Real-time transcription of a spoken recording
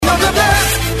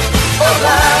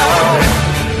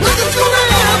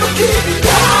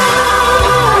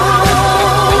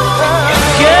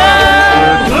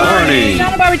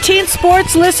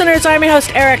sports listeners. I'm your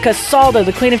host, Erica Salda,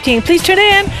 the Queen of Teen. Please tune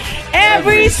in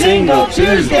every single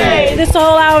Tuesday. This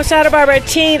whole hour of Santa Barbara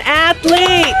Teen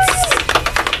Athletes.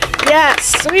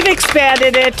 Yes, we've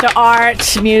expanded it to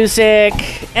art, music,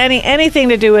 anything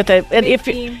to do with it. And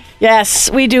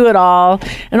yes, we do it all.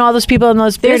 And all those people in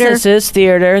those businesses,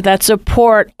 theater, that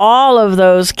support all of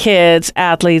those kids,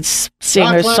 athletes,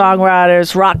 singers,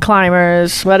 songwriters, rock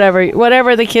climbers,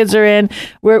 whatever the kids are in,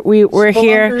 we're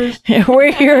here.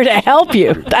 We're here to help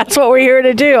you. That's what we're here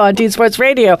to do on Teen Sports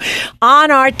Radio. On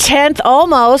our 10th,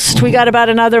 almost, we got about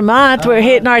another month. We're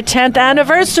hitting our 10th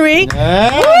anniversary.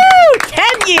 Woo! 10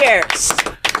 years.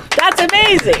 That's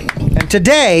amazing. And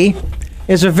today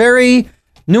is a very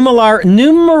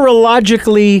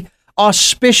numerologically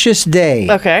auspicious day.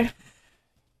 Okay.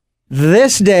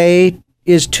 This day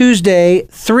is Tuesday,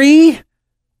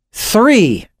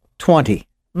 3/3/20.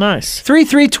 Nice.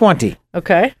 3/3/20.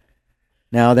 Okay.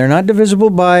 Now, they're not divisible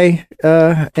by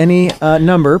any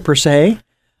number per se,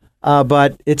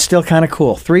 but it's still kind of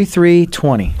cool.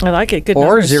 3/3/20. I like it. Good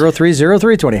or numbers.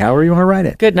 03/03/20, however you want to write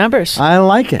it. Good numbers. I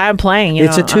like it. I'm playing.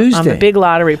 It's a Tuesday. I'm a big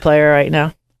lottery player right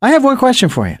now. I have one question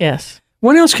for you. Yes.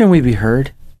 When else can we be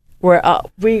heard?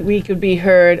 We could be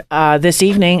heard this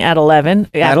evening at 11.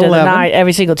 At after 11. The night,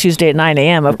 every single Tuesday at 9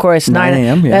 a.m. Of course, 9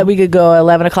 a.m., yeah. We could go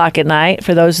 11 o'clock at night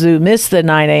for those who missed the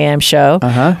 9 a.m. show.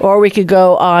 Or we could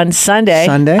go on Sunday.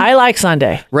 I like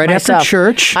Sunday. Right myself. after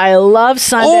church. I love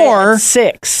Sunday or at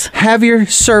 6. Have your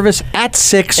service at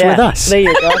 6 with us. There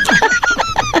you go.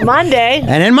 Monday. And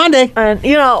then Monday. And,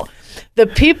 the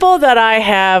people that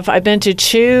I've been to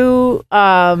 2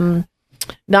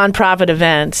 nonprofit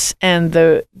events, and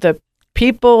the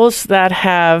peoples that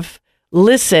have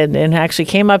listened and actually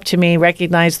came up to me,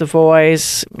 recognized the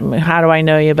voice, how do I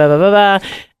know you, blah, blah, blah, blah.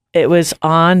 It was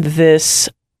on this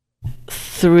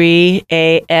 3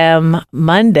 a.m.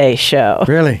 Monday show.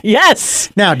 Really? Yes.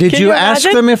 Now, did you ask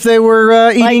them if they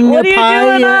were eating what a are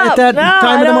pie you at that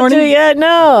time of the morning?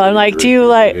 No. I'm like, do you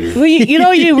like, well,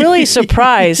 you really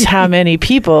surprised how many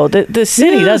people, the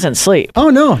city doesn't sleep. Oh,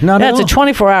 no, not at all. It's a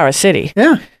 24-hour city.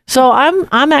 Yeah. So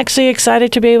I'm actually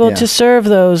excited to be able to serve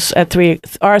those at 3.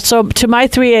 Or so to my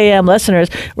 3 a.m. listeners,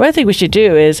 what I think we should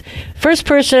do is first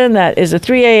person that is a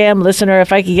 3 a.m. listener,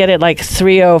 if I could get it like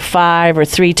 3:05 or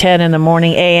 3:10 in the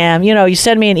morning a.m. You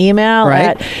send me an email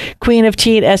at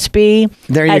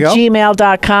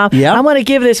queenofteensb@gmail.com. Yep. I'm going to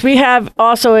give this. We have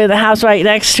also in the house right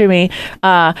next to me,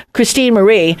 Christine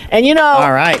Marie, and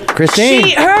all right,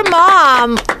 Christine. her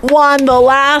mom won the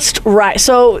last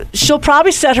so she'll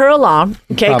probably set her alarm.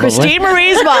 Okay. Probably. Christine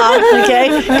Marie's mom,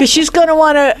 okay? Because she's going to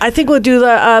want to, I think we'll do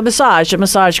the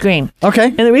massage green. Okay.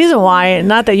 And the reason why,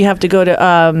 not that you have to go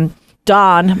to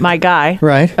Don, my guy.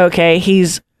 Right. Okay,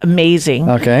 he's amazing.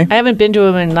 Okay. I haven't been to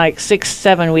him in like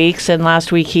 6-7 weeks, and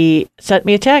last week he sent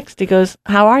me a text. He goes,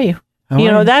 how are you?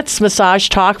 That's massage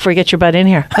talk for get your butt in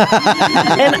here.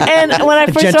 and when I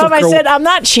first saw him, I said, I'm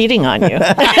not cheating on you.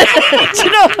 I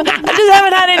just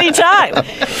haven't had any time.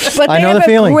 But they have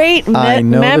a great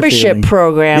membership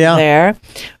program there.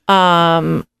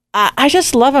 I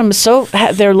just love them. So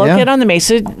they're located on the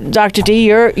Mesa. Dr. D,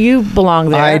 you belong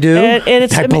there. I do.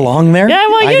 I belong there? Yeah,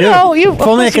 well, if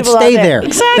only I could stay there.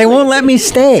 Exactly. They won't let me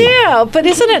stay. Yeah, but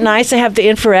isn't it nice to have the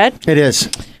infrared? It is.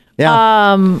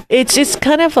 Yeah. It's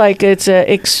kind of like I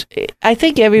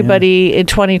think everybody in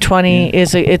 2020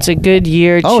 it's a good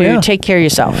year to take care of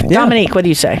yourself. Yeah. Dominique, what do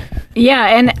you say?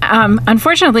 Yeah, and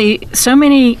unfortunately, so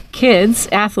many kids,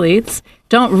 athletes,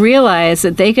 don't realize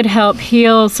that they could help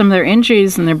heal some of their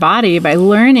injuries in their body by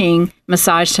learning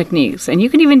massage techniques. And you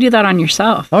can even do that on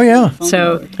yourself. Oh, yeah.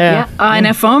 So, and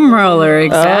a foam roller,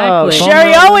 exactly.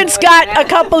 Sherry Owen's got a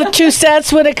couple of 2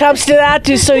 cents when it comes to that.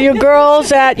 So your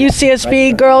girls at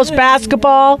UCSB, girls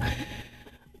basketball,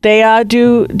 they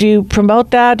do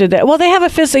promote that? Well, they have a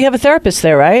therapist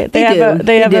there, right? They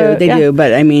do.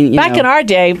 But I mean, back in our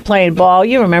day playing ball,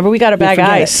 you remember we got a bag of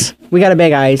ice. We got a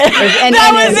big ice. And,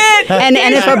 that was it. And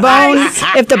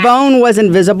if the bone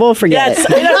wasn't visible, forget it.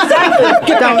 Exactly.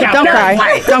 Don't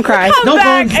cry. Don't cry. Come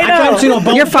back. I can't see no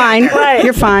bone. You're fine. Right.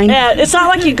 You're fine. Yeah, it's not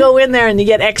like you go in there and you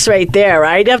get X-rayed there,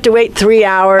 right? You have to wait 3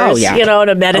 hours. Oh, yeah. In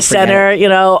a med center.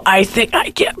 I think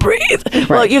I can't breathe. Right.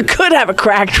 Well, you could have a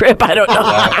cracked rib. I don't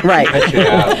know. Right.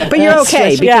 But you're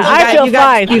okay. I feel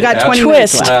fine. You got 20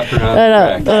 twist. minutes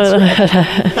left.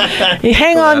 You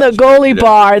hang on the goalie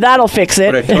bar. That'll fix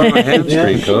it.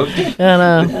 Hamstring, Coach.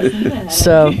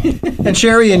 So. And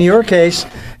Sherry, in your case,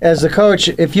 as the coach,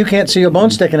 if you can't see a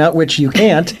bone sticking out, which you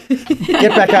can't,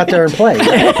 get back out there and play.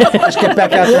 Just get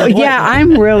back out there and play. Yeah,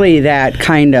 I'm really that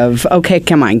kind of, okay,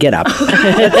 come on, get up.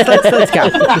 Let's go.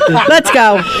 Let's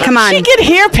go. Come on. She get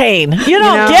hair pain. You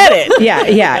don't get it.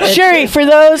 Yeah. Sherry, for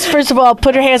those, first of all,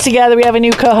 put her hands together. We have a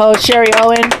new co-host, Sherry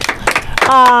Owen.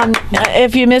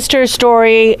 If you missed her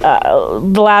story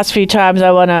the last few times,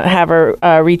 I want to have her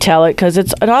retell it because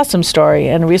it's an awesome story,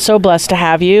 and we're so blessed to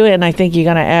have you. And I think you're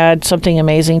going to add something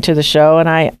amazing to the show. And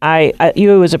I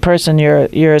you as a person,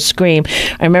 you're a scream.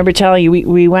 I remember telling you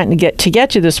we went to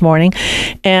get you this morning,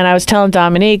 and I was telling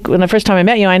Dominique when the first time I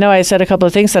met you. I know I said a couple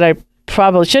of things that I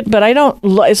probably should, but I don't.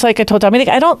 It's like I told Dominique,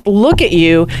 I don't look at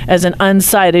you as an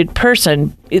unsighted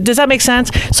person. Does that make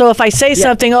sense? So if I say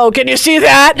something, oh, can you see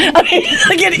that? I mean,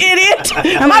 like an idiot.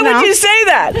 Why would you say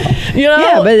that? You know?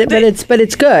 Yeah, but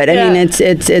it's good. I mean,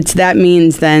 it's that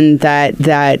means then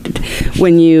that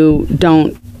when you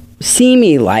don't see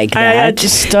me like that, I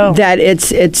just don't. That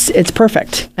it's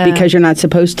perfect because you're not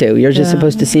supposed to. You're just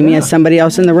supposed to see me as somebody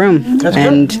else in the room. That's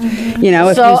and good. you know,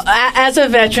 if so as a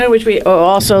veteran, which we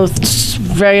also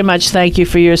very much thank you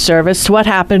for your service. What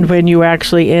happened when you were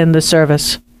actually in the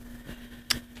service?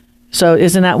 So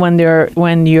isn't that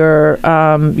when your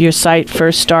sight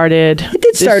first started? it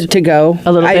did start to go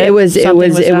a little bit. It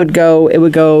would go.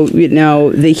 You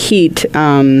know, the heat.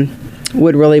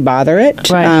 Would really bother it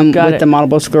with the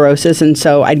multiple sclerosis, and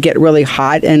so I'd get really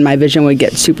hot and my vision would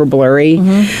get super blurry.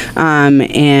 You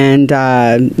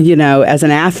know, as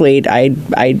an athlete,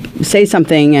 I'd say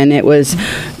something and it was,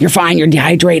 "You're fine, you're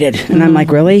dehydrated," and I'm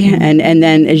like, "Really?" And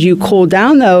then as you cool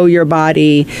down though your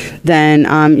body, then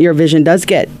your vision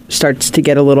starts to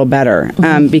get a little better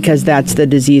because that's the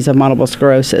disease of multiple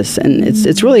sclerosis, and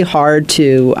it's really hard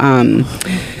to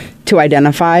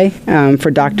identify for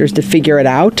doctors to figure it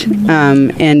out.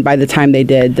 And by the time they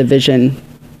did, the vision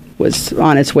was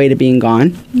on its way to being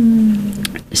gone.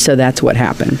 So that's what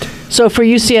happened. So for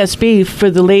UCSB, for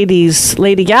the ladies,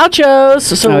 Lady Gauchos,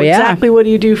 so exactly what do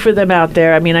you do for them out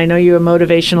there? I mean, I know you're a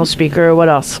motivational speaker. What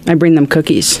else? I bring them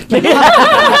cookies. What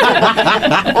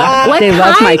They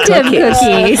love my kind of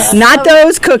cookies? Not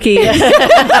those cookies.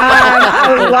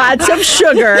 Lots of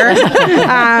sugar.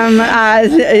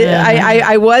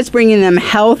 I was bringing them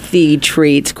healthy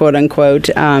treats, quote unquote,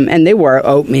 and they were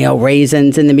oatmeal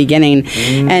raisins in the beginning.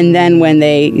 And then when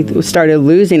they started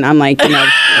losing, I'm like,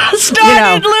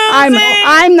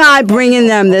 I'm not bringing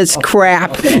them this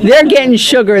crap. They're getting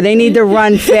sugar. They need to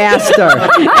run faster.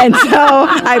 And so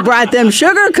I brought them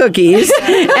sugar cookies,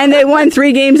 and they won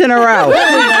 3 games in a row.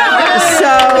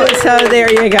 So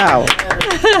there you go.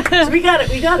 So we got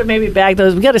to maybe bag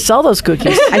those. We got to sell those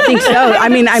cookies. I think so. I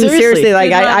mean, I'm seriously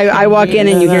like, I walk in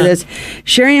and you hear this,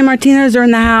 Sherry and Martinez are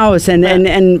in the house.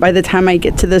 And by the time I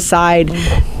get to the side,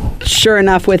 sure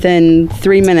enough, within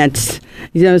 3 minutes,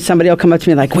 somebody will come up to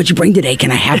me like, "What'd you bring today?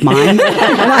 Can I have mine?" And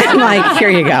I'm like, "Here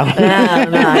you go."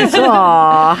 Nice.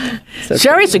 Aww.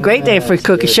 Sherry's a great day for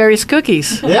cookies. Sherry's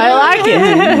cookies. Yeah. I like it.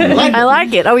 I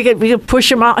like it. Oh, we could push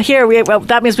them out here.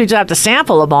 That means we just have to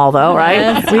sample them all, though,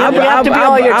 right? We have to be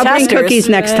all your I'll testers. bring cookies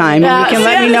next time. You can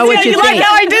let me know what you think. Like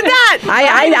how I did that?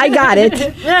 I got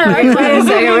it.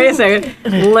 Yeah. Wait a second.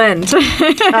 Lent.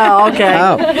 Oh, okay.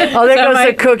 Oh, there goes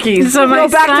the cookies. So go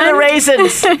back to the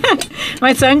raisins.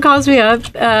 My son calls me up.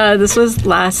 This was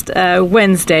last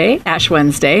Wednesday, Ash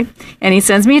Wednesday, and he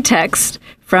sends me a text.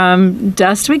 From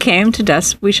dust we came, to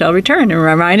dust we shall return, and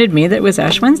reminded me that it was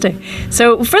Ash Wednesday.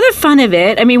 So for the fun of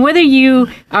it, I mean, whether you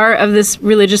are of this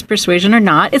religious persuasion or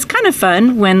not, it's kind of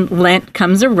fun when Lent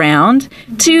comes around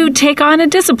to take on a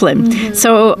discipline.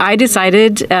 So I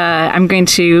decided I'm going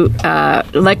to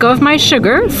let go of my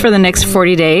sugar for the next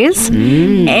 40 days.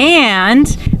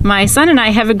 And my son and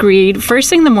I have agreed, first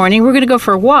thing in the morning, we're going to go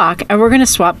for a walk, and we're going to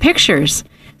swap pictures.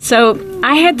 So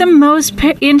I had the most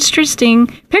interesting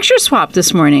picture swap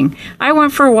this morning. I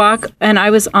went for a walk, and I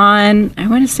was on, I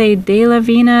want to say De La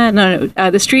Vina,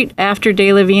 the street after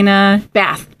De La Vina,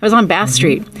 Bath. I was on Bath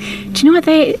Street. Do you know what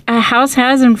a house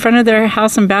has in front of their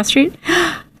house on Bath Street?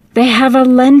 They have a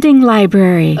lending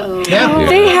library.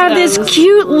 They have this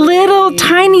cute little,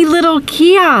 tiny little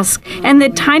kiosk. And the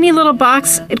tiny little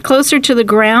box closer to the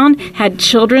ground had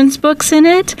children's books in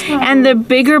it. And the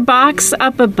bigger box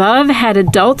up above had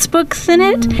adults' books in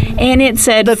it. And it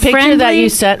said the picture that you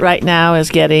set right now is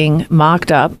getting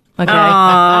mocked up. Okay.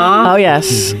 Aw. Oh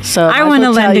yes. So I want a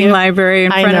lending library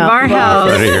in I front of know. our Well,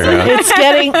 house.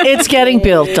 It's getting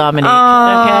built, Dominique.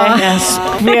 Okay. Yes.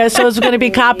 Yeah, so it's going to be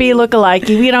copy look-alike.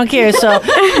 We don't care. So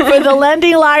for the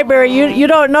lending library, you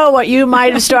don't know what you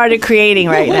might have started creating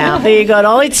right now. There you go. It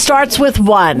only starts with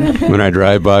one. When I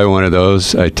drive by one of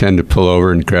those, I tend to pull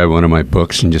over and grab one of my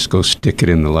books and just go stick it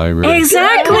in the library.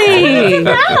 Exactly.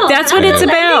 That's what it's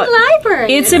about.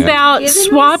 Library. It's about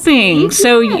swapping.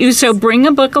 So bring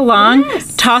a book along,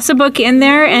 toss a book in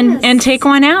there, and take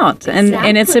one out.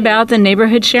 And it's about the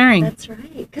neighborhood sharing. That's right.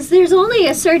 Because there's only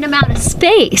a certain amount of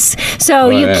space, so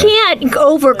you yeah. can't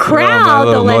overcrowd My the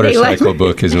little lending motorcycle library.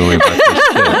 book is only about this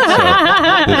big, so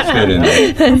it fit in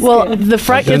there. Well, the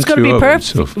front, I've it's done going to be two of them perfect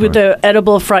so far. with the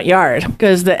edible front yard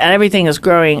because everything is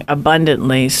growing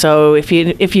abundantly. So if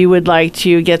you would like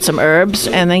to get some herbs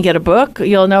and then get a book,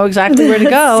 you'll know exactly where to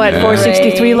go at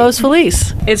 463 Los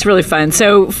Feliz. It's really fun.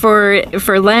 So for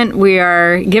Lent, we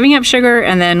are giving up sugar,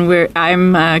 and then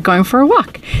I'm going for a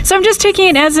walk. So I'm just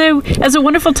taking it as a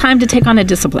wonderful time to take on a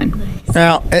discipline.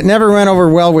 Well, it never went over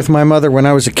well with my mother when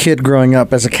I was a kid growing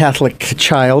up as a Catholic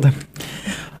child.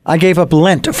 I gave up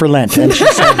Lent for Lent, and she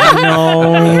said,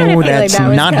 no, that's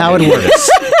not how it works.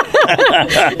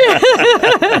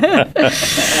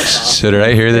 So did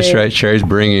I hear this right? Sherry's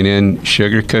bringing in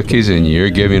sugar cookies, and you're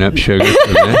giving up sugar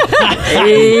for that?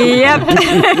 Yep.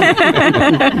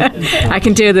 I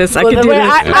can do this. I can do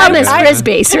this. Elvis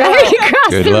Frisbees, right? Across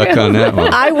Good the luck room. on that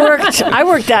one. I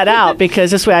worked that out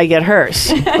because this way I get hers.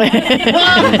 So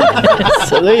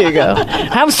there you go.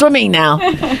 I'm swimming now.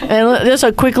 And just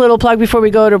a quick little plug before we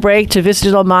go to break to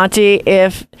Vista Del Monte.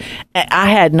 If I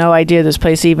had no idea this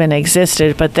place even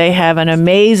existed, but they have an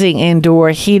amazing indoor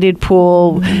heated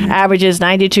pool, averages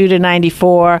 92 to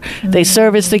 94. They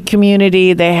service the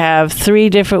community. They have 3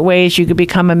 different ways you could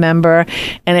become a member.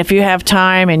 And if you have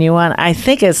time and you want, I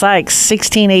think it's like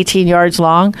 16, 18 yards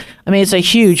long. I mean, it's a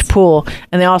huge pool.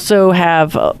 And they also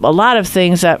have a lot of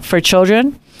things that for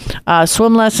children.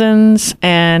 Swim lessons,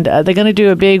 and they're going to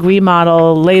do a big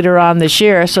remodel later on this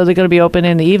year, so they're going to be open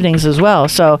in the evenings as well.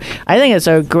 So I think it's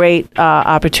a great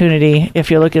opportunity if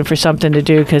you're looking for something to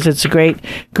do because it's a great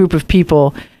group of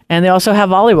people. And they also have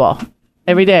volleyball.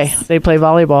 Every day they play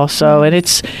volleyball. So, and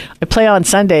I play on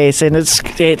Sundays, and it's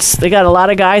they got a lot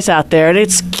of guys out there, and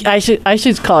I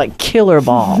should call it killer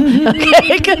ball,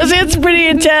 okay? Because it's pretty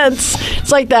intense.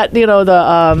 It's like that,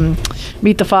 the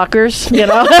Meet the Fockers, I'm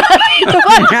not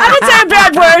saying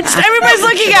bad words. Everybody's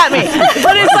looking at me,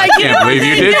 but it's like Can't believe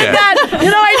you did that.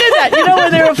 I did that. When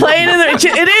they were playing,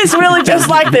 it is really just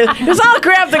like this. Because I'll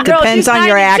grab the girl. Depends She's on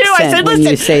your 92. I accent said, when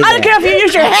listen, you say I don't that. care if you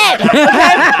use your head.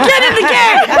 Okay? Get in the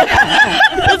game.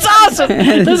 It's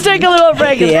awesome. Let's take a little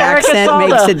break. The It's Erica accent Salda,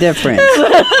 makes a difference.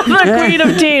 the Queen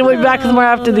of Teen. We'll be back with more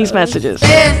after these messages.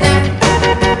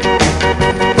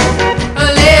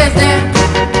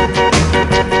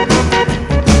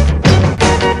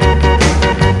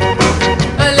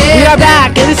 We are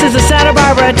back, and this is the Santa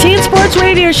Barbara Teen Sports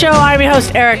Radio Show. I'm your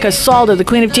host, Erica Salda, the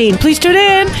Queen of Teen. Please tune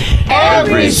in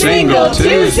Every single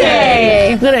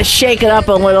Tuesday. I'm gonna shake it up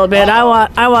a little bit. I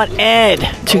want Ed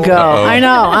to go. Uh-oh. I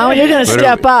know. You're gonna What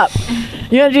step up.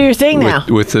 You're gonna do your thing now.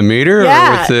 With the meter or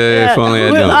with the if only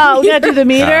I don't? Oh, we gotta do the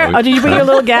meter. No. Oh, did you bring your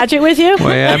little gadget with you?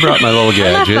 Well, yeah, I brought my little My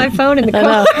gadget. phone in the I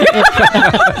car. know.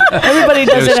 Everybody I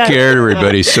does it. scared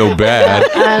everybody so bad.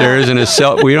 There isn't a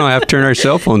we don't have to turn our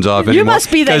cell phones off anymore. You must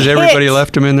be the because hit everybody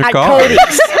left them in their at car.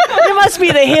 Cody's. You must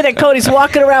be the hit at Cody's,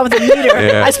 walking around with a meter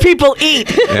Yeah. as people eat.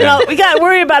 Yeah. We got to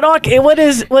worry about what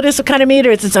is the kind of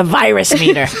meter? It's a virus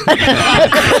meter.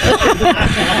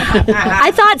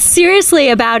 I thought seriously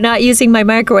about not using my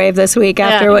microwave this week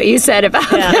after what you said about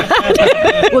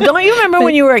that. Well, don't you remember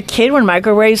when you were a kid when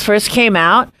microwaves first came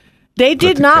out? They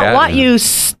did the not cat want in you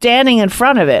standing in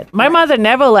front of it. My mother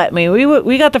never let me.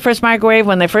 We got the first microwave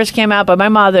when they first came out, but my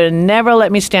mother never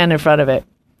let me stand in front of it.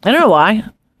 I don't know why.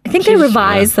 I think they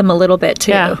revised them a little bit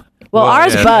too. Yeah. Well,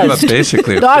 ours yeah, buzzed. but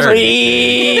basically, a Ours third. I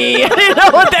didn't know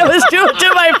what that was doing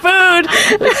to my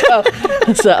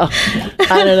food. So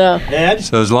I don't know.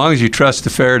 So as long as you trust the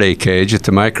Faraday cage that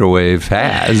the microwave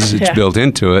has, it's Yeah. built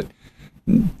into it.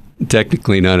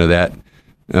 Technically, none of that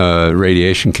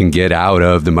radiation can get out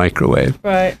of the microwave.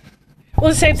 Right. Well,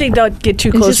 the same thing. Don't get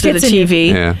too close just to the gets in your- TV.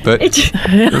 Yeah, but It just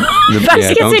yeah,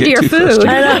 gets don't into get your too close food. to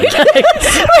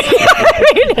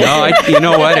it. No, you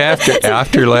know what?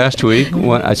 After last week,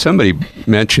 somebody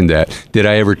mentioned that. Did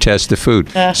I ever test the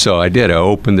food? So I did. I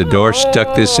opened the door,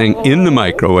 stuck this thing in the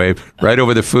microwave, right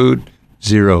over the food.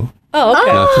 0. Oh,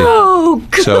 okay. Nothing. Oh,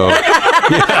 So,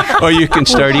 yeah. Or you can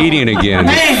start eating again.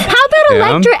 how about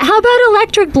Yeah.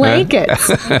 electric blankets?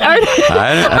 I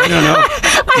don't know.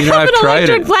 I have an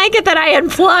electric blanket that I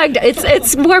unplugged.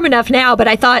 It's warm enough now, but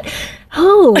I thought,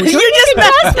 oh, You just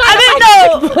messed. I didn't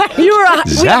know you were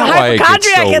Is that why it gets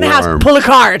hypochondriac so in the house. warm? Pull a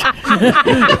card.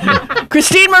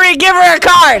 Christine Marie, give her a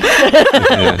card.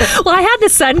 well, I had the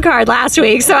sun card last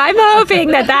week, so I'm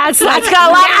hoping that's That's got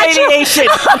a lot of radiation.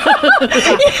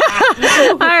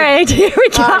 All right, here we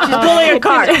go. She's pulling a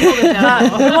card.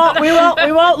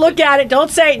 We won't look at it. Don't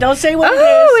say what it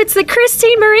Oh, is. it's the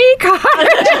Christine Marie card.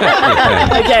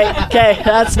 Okay,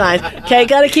 that's nice. Okay,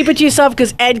 got to keep it to yourself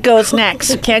because Ed goes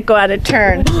next. Can't go out of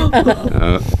turn.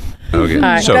 Okay. All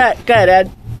right, So, good,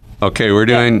 Ed. okay, we're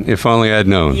doing If Only I'd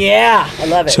Known. Yeah, I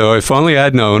love it. So, If Only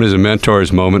I'd Known is a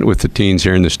mentor's moment with the teens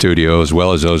here in the studio, as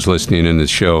well as those listening in the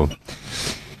show.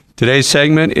 Today's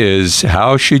segment is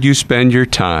How Should You Spend Your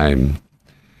Time?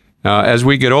 Now, as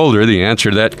we get older, the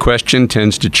answer to that question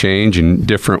tends to change in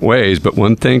different ways. But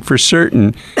one thing for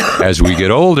certain, as we get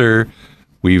older,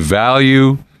 we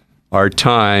value our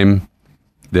time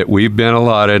that we've been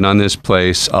allotted on this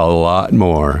place a lot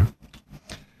more.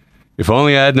 If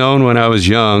only I had known when I was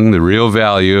young the real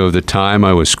value of the time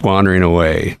I was squandering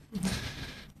away.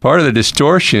 Part of the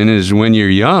distortion is when you're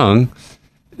young,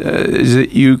 is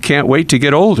that you can't wait to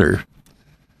get older.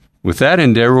 With that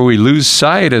endeavor, we lose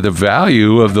sight of the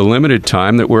value of the limited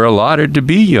time that we're allotted to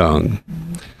be young.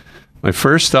 My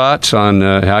first thoughts on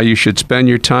how you should spend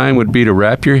your time would be to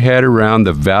wrap your head around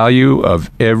the value of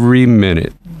every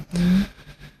minute.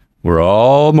 We're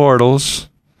all mortals.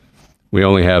 We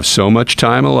only have so much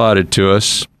time allotted to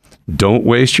us. Don't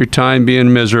waste your time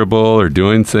being miserable or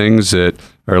doing things that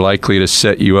are likely to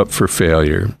set you up for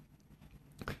failure.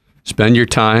 Spend your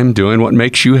time doing what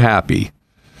makes you happy.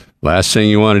 Last thing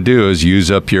you want to do is use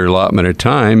up your allotment of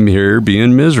time here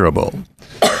being miserable.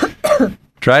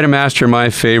 Try to master my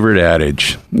favorite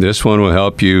adage. This one will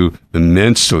help you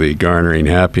immensely garnering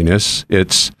happiness.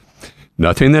 It's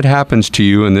nothing that happens to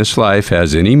you in this life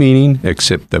has any meaning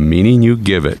except the meaning you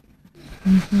give it.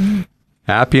 Mm-hmm.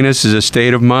 Happiness is a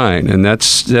state of mind, and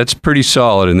that's pretty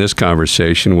solid in this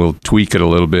conversation. We'll tweak it a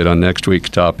little bit on next week's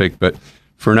topic, but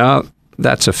for now,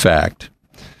 that's a fact.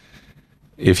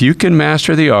 If you can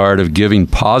master the art of giving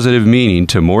positive meaning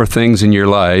to more things in your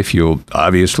life, you'll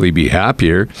obviously be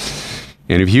happier.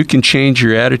 And if you can change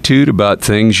your attitude about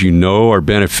things you know are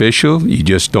beneficial, you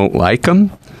just don't like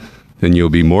them, then you'll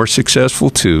be more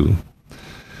successful too.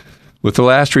 With the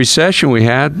last recession we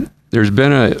had, there's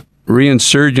been a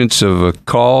reinsurgence of a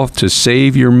call to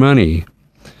save your money.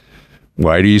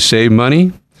 Why do you save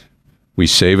money? We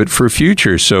save it for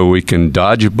future so we can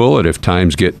dodge a bullet if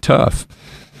times get tough.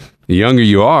 The younger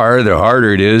you are, the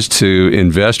harder it is to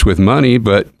invest with money,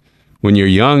 but when you're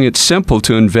young, it's simple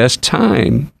to invest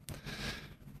time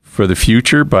for the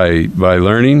future by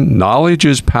learning. Knowledge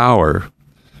is power.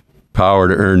 Power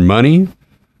to earn money,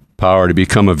 power to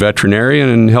become a veterinarian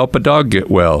and help a dog get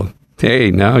well.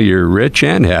 Hey, now you're rich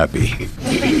and happy.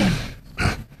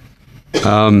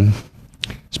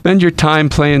 Spend your time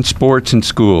playing sports in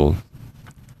school.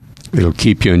 It'll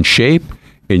keep you in shape,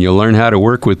 and you'll learn how to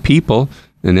work with people,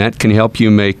 and that can help you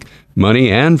make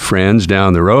money and friends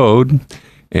down the road.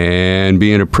 And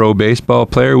being a pro baseball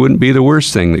player wouldn't be the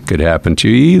worst thing that could happen to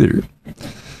you either.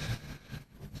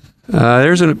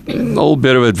 There's an old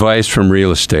bit of advice from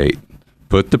real estate.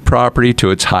 Put the property to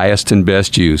its highest and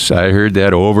best use. I heard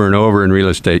that over and over in real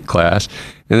estate class.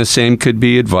 And the same could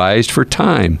be advised for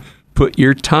time. Put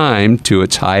your time to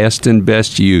its highest and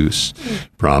best use.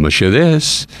 Promise you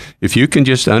this, if you can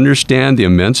just understand the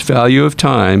immense value of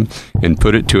time and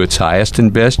put it to its highest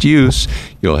and best use,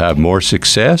 you'll have more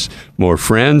success, more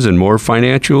friends, and more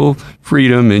financial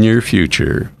freedom in your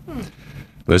future.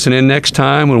 Listen in next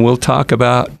time when we'll talk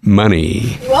about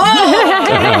money.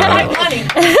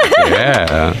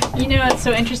 Yeah. You know, it's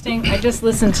so interesting. I just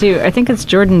listened to, I think it's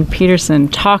Jordan Peterson,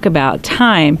 talk about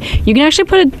time. You can actually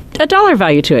put a dollar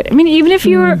value to it. I mean, even if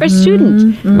you're a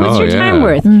student, what's your time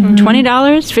worth? $20,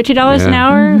 $50 an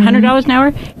hour, $100 an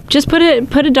hour? Just put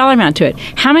a dollar amount to it.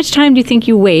 How much time do you think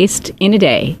you waste in a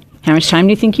day? How much time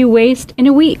do you think you waste in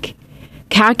a week?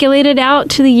 Calculate it out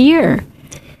to the year.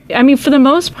 I mean, for the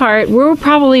most part, we're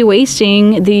probably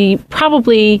wasting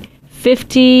probably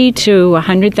 $50,000 to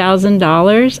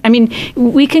 $100,000. I mean,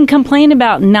 we can complain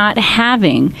about not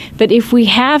having, but if we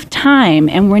have time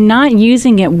and we're not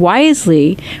using it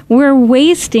wisely, we're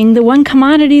wasting the one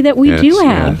commodity that we do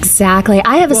have. Exactly.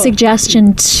 I have a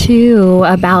suggestion too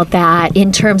about that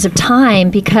in terms of time,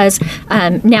 because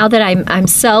now that I'm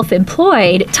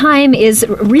self-employed, time is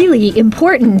really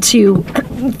important to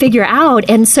figure out.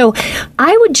 And so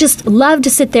I would just love to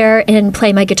sit there and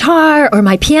play my guitar or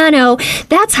my piano.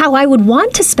 That's how I would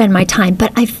want to spend my time.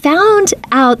 But I found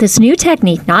out this new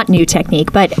technique, not new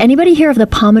technique, but anybody hear of the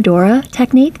Pomodoro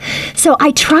technique? So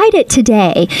I tried it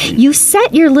today. You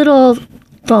set your little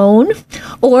phone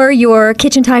or your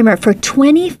kitchen timer for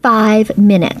 25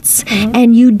 minutes.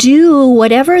 And you do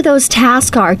whatever those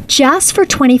tasks are just for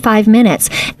 25 minutes.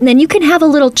 And then you can have a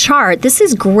little chart. This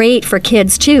is great for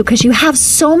kids too, because you have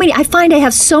so many, I find I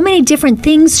have so many different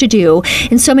things to do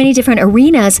in so many different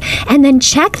arenas, and then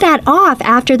check that off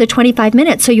after the 25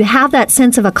 minutes. So you have that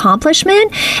sense of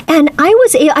accomplishment. And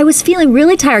I was feeling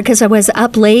really tired because I was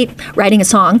up late writing a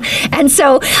song. And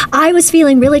so I was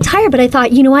feeling really tired, but I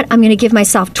thought, you know what? I'm going to give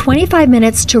myself 25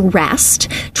 minutes to rest,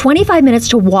 25 minutes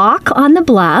to walk on the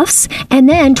bluffs, and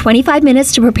then 25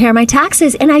 minutes to prepare my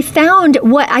taxes. And I found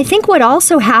what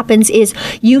also happens is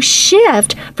you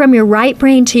shift from your right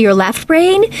brain to your left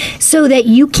brain so that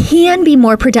you can be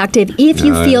more productive. If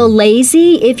you feel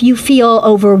lazy, if you feel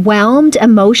overwhelmed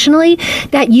emotionally,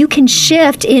 that you can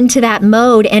shift into that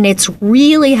mode. And it's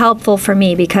really helpful for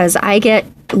me because I get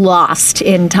lost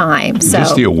in time. So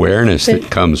just the awareness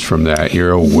that comes from that.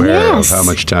 You're aware of how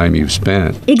much time you've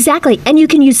spent. Exactly. And you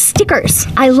can use stickers.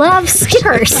 I love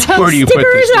stickers. Where do you put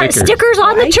the stickers? Stickers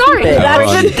on the chart.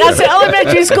 That's the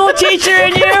elementary school teacher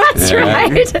in you. That's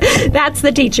right. That's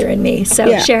the teacher in me.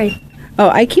 So, Sherry. Oh,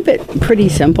 I keep it pretty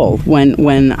simple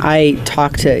when I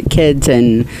talk to kids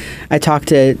and I talk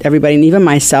to everybody, and even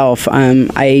myself.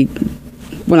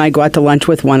 When I go out to lunch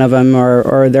with one of them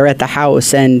or they're at the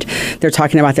house and they're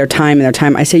talking about their time,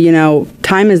 I say,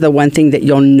 time is the one thing that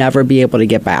you'll never be able to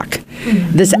get back.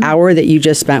 This hour that you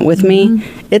just spent with me,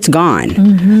 it's gone.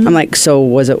 I'm like, so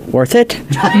was it worth it?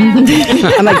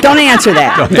 I'm like, don't answer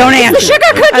that. Don't answer. Sugar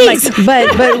cookies. I'm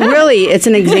like, but really, it's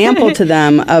an example to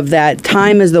them of that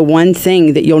time is the one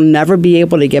thing that you'll never be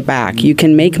able to get back. You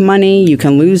can make money, you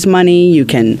can lose money, you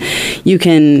can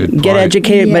get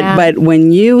educated, but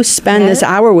when you spend this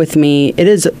hour with me,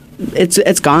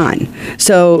 it's gone.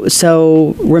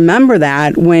 So remember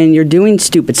that when you're doing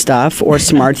stupid stuff or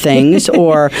smart things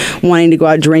or wanting to go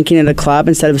out drinking at a club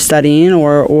instead of studying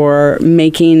or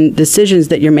making decisions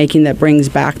that you're making that brings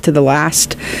back to the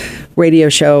last radio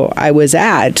show I was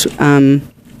at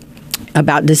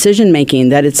about decision making,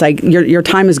 that it's like your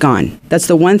time is gone. That's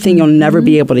the one thing you'll never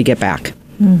be able to get back.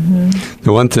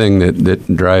 The one thing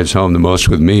that drives home the most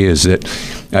with me is that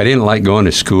I didn't like going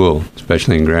to school,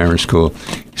 especially in grammar school.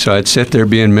 So I'd sit there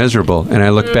being miserable, and I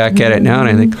look back at it now and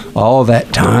I think, all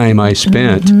that time I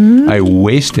spent, I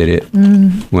wasted it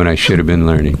when I should have been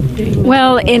learning.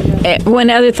 Well, one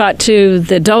other thought to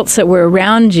the adults that were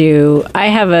around you, I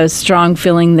have a strong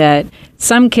feeling that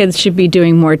some kids should be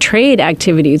doing more trade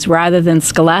activities rather than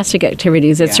scholastic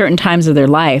activities at certain times of their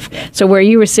life. So where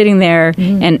you were sitting there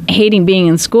and hating being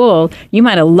in school, you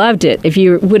might have loved it if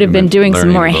you would have been doing some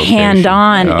more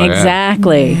hand-on.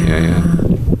 Exactly.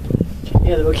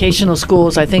 Yeah, the vocational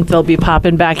schools, I think they'll be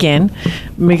popping back in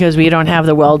because we don't have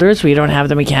the welders, we don't have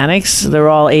the mechanics. They're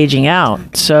all aging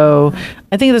out. So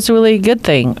I think that's a really good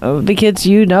thing. The kids,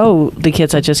 the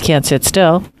kids that just can't sit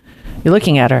still. You're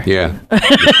looking at her. Yeah.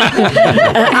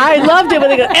 I loved it when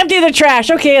they go, empty the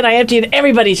trash. Okay, and I emptied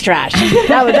everybody's trash.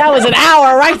 That was an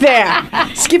hour right there.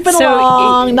 Skipping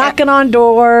along, knocking on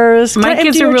doors. My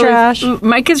kids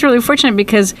are really fortunate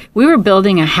because we were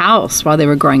building a house while they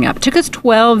were growing up. It took us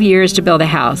 12 years to build a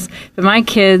house. But my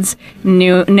kids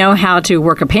know how to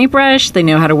work a paintbrush. They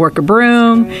know how to work a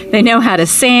broom. They know how to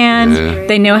sand.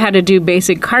 They know how to do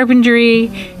basic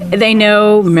carpentry. They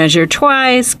know measure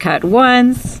twice, cut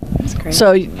once.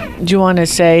 So do you want to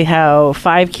say how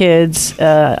 5 kids,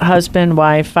 husband,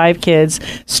 wife, 5 kids,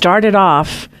 started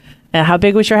off? How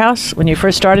big was your house when you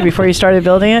first started, before you started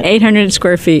building it? 800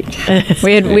 square feet.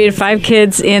 we had 5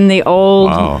 kids in the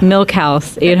old milk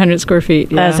house, 800 square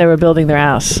feet. As they were building their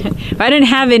house. I didn't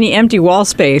have any empty wall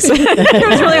space. It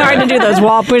was really hard to do those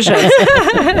wall push-ups.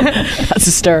 That's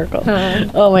hysterical.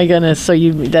 Oh my goodness. So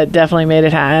that definitely made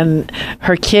it happen. And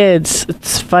her kids,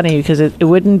 it's funny because it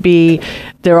wouldn't be,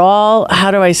 they're all, how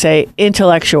do I say,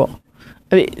 intellectual.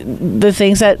 I mean, the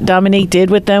things that Dominique did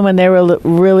with them when they were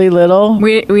really little.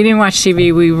 We didn't watch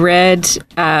TV. We read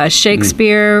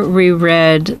Shakespeare. We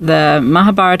read the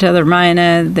Mahabharata, the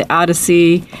Ramayana, the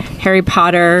Odyssey, Harry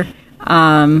Potter,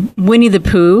 Winnie the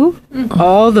Pooh.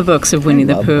 All the books of Winnie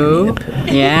the Pooh.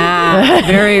 Yeah,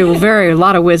 very, very, a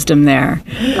lot of wisdom there.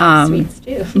 Sweets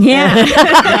too. Yeah.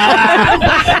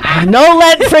 No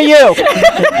Lent for you.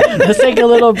 Let's take a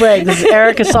little break. This is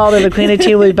Erica Salter, the Queen of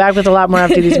Tea. We'll be back with a lot more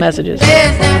after these messages.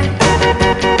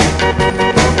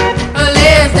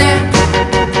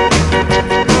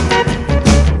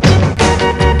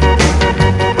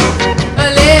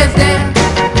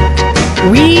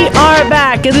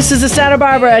 and this is the Santa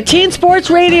Barbara Teen Sports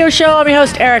Radio Show. I'm your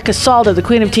host, Erica Salda, the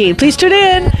Queen of Teen. Please tune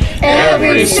in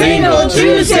every single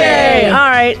Tuesday. All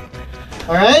right.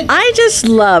 All right. I just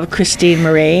love Christine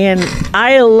Marie, and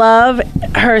I love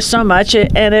her so much.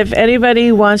 And if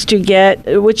anybody wants to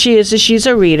get what she is she's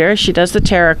a reader. She does the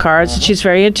tarot cards. She's a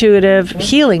very intuitive,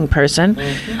 healing person.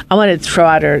 I want to throw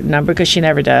out her number because she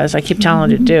never does. I keep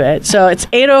telling her to do it. So it's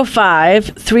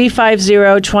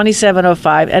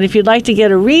 805-350-2705. And if you'd like to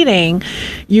get a reading,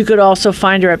 you could also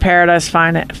find her at Paradise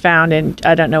Found, and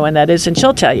I don't know when that is, and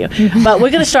she'll tell you. But we're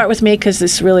going to start with me because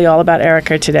this is really all about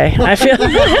Erica today. I feel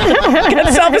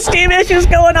got self-esteem issues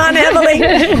going on heavily.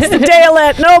 It's the day of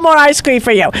Lent. No more ice cream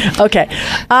for you. Okay.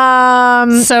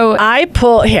 So I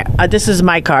pull here. This is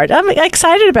my card. I'm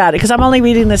excited about it because I'm only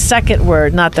reading the second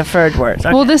word, not the third word.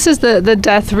 Okay. Well, this is the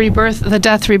death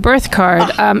rebirth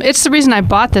card. It's the reason I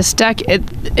bought this deck.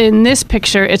 In this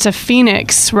picture, it's a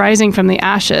phoenix rising from the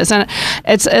ashes, and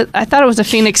I thought it was a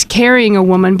phoenix carrying a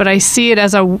woman, but I see it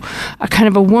as a kind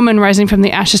of a woman rising from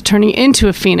the ashes, turning into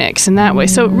a phoenix in that way.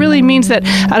 So it really means that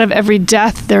out of every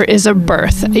death, there is a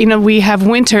birth. We have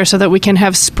winter so that we can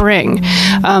have spring.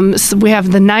 So we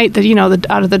have the night that,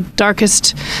 out of the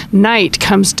darkest night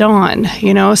comes dawn,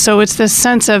 So it's this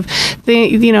sense of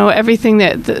everything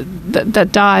that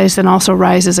dies then also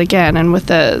rises again. And with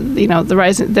the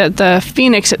rising, the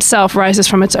phoenix itself rises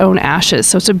from its own ashes.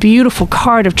 So it's a beautiful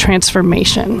card of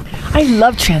transformation. I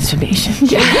love transformation.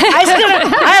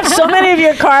 I have so many of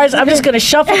your cards. I'm just going to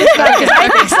shuffle this card because I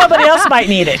think somebody else might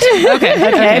need it.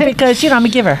 Okay. Because, I'm a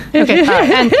giver. Okay.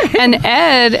 And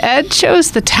Ed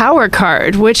chose the Tower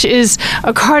card, which is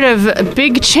a card of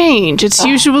big change. It's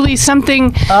usually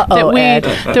something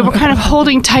that we're kind of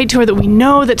holding tight to, or that we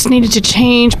know that's needed to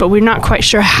change, but we're not quite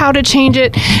sure how to change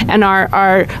it, and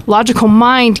our logical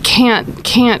mind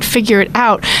can't figure it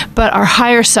out. But our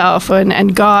higher self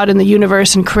and God and the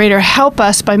universe and Creator help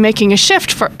us by making a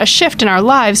shift in our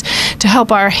lives to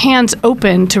help our hands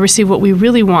open to receive what we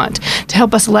really want, to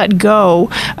help us let go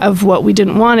of what we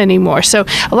didn't want anymore. So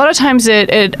a lot of times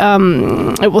it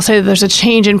will say that there's a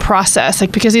change in process,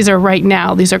 because these are right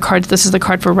now. These are cards. This is the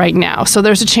card for right now. So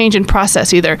there's a change in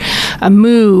process, either a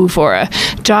move or a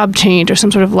job change or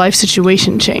some sort of life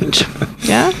situation change.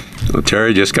 Yeah. Well,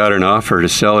 Terry just got an offer to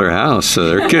sell her house, so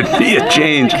there could be a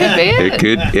change.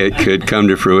 It could come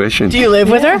to fruition. Do you live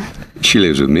with her? She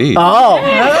lives with me. Oh.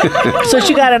 So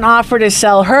she got an offer to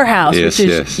sell her house, yes, which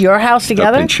is your house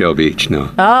together? Up in Shell Beach,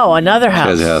 no. Oh, another house. She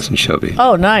has a house in Shell Beach.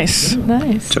 Oh, nice.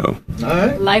 So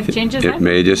life changes. It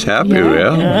may just happen.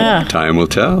 Yeah. Well, time will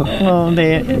tell. Well,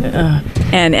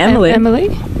 and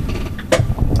Emily?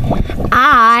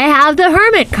 I have the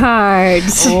Hermit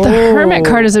cards. The Hermit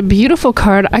card is a beautiful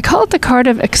card. I call it the card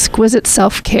of exquisite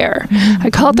self-care. I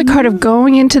call it the card of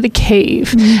going into the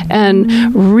cave and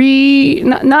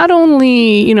not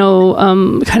only,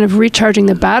 kind of recharging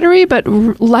the battery, but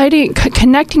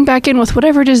connecting back in with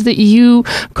whatever it is that you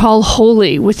call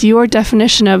holy, with your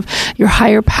definition of your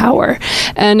higher power.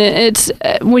 And it's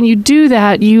when you do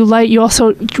that, you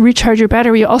also recharge your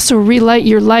battery. You also relight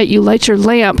your light. You light your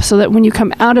lamp so that when you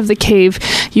come out of the cave,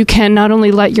 you can not only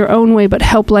light your own way, but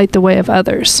help light the way of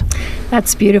others.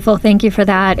 That's beautiful. Thank you for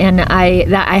that. And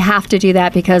I have to do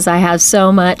that because I have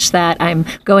so much that I'm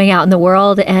going out in the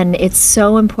world, and it's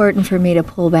so important for me to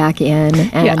pull back in.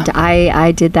 And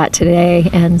I did that today.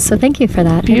 And so thank you for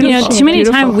that. Beautiful. Too many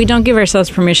times we don't give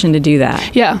ourselves permission to do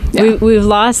that. Yeah. We've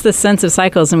lost the sense of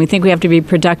cycles, and we think we have to be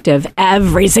productive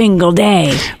every single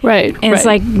day. Right. And it's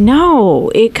like,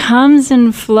 no, it comes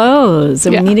and flows.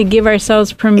 And we need to give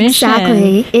ourselves permission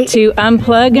to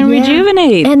unplug and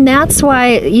rejuvenate. And that's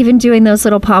why even doing those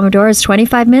little Pomodoros,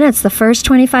 25 minutes, the first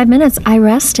 25 minutes, I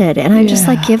rested. And I'm just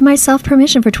like, give myself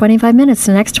permission for 25 minutes.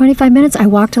 The next 25 minutes, I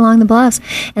walked along the bluffs.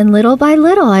 And little by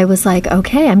little, I was like,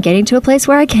 okay, I'm getting to a place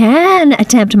where I can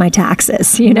attempt my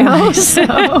taxes, Nice. So.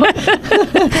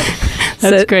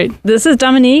 That's great. This is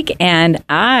Dominique, and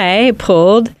I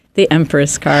pulled the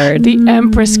Empress card. The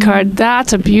Empress card.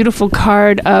 That's a beautiful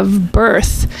card of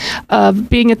birth, of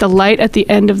being at the light at the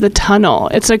end of the tunnel.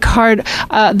 It's a card.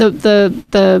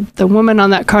 The woman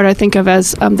on that card I think of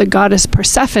as the goddess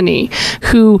Persephone,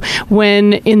 who,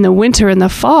 when in the winter and the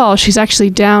fall, she's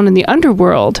actually down in the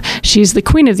underworld. She's the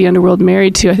queen of the underworld,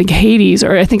 married to I think Hades,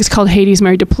 or I think it's called Hades,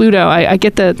 married to Pluto. I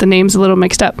get the names a little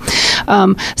mixed up.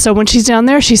 So when she's down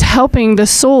there, she's helping the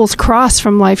souls cross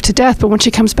from life to death. But when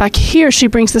she comes back here, she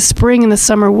brings the spring and the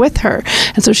summer with her.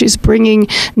 And so she's bringing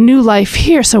new life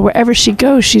here. So wherever she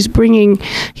goes, she's bringing,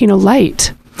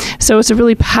 light. So it's a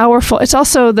really powerful. It's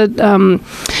also there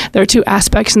are two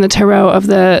aspects in the tarot of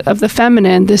the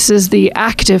feminine. This is the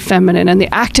active feminine, and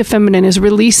the active feminine is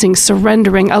releasing,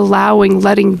 surrendering, allowing,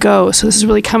 letting go. So this is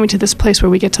really coming to this place where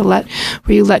we get to where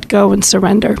you let go and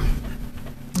surrender.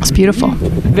 It's beautiful.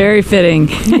 Very fitting.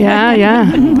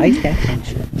 Yeah.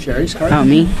 Sherry's card. Oh,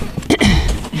 me?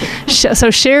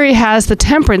 So Sherry has the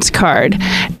Temperance card,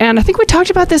 and I think we talked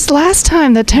about this last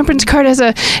time. The Temperance card is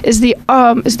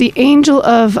the angel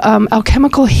of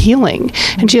alchemical healing,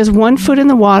 and she has one foot in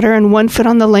the water and one foot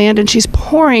on the land, and she's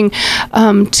pouring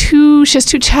she has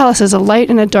two chalices, a light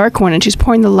and a dark one, and she's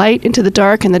pouring the light into the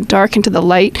dark and the dark into the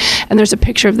light. And there's a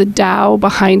picture of the Tao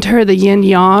behind her, the yin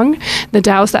yang. The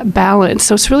Tao is that balance.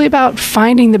 So it's really about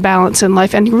finding the balance in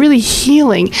life and really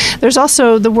healing. There's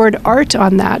also the word art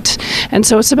on that, and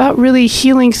so it's about really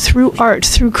healing through art,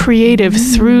 through creative,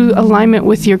 through alignment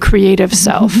with your creative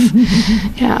self.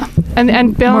 Yeah,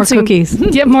 and balancing more cookies.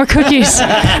 Yeah, more cookies.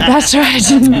 That's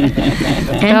right. And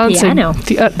Balancing piano.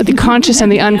 the conscious and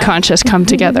the unconscious come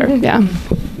together. Yeah.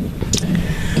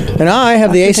 And I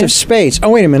have the Ace of Spades.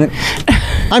 Oh, wait a minute.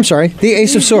 I'm sorry, the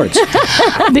Ace of Swords.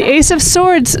 The Ace of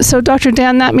Swords. So, Dr.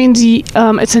 Dan, that means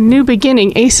it's a new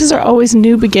beginning. Aces are always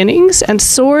new beginnings, and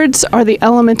swords are the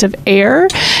element of air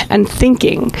and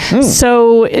thinking.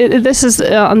 So, this is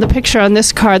on the picture on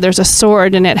this card. There's a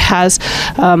sword, and it has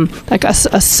like a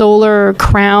solar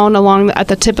crown at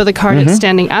the tip of the card. It's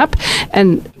standing up,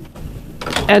 and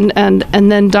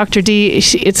then Dr. D,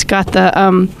 it's got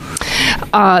the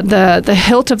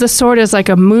hilt of the sword is like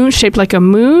a moon, shaped like a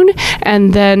moon,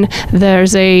 and then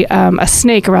there's a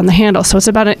snake around the handle. So it's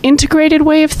about an integrated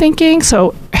way of thinking.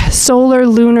 So solar,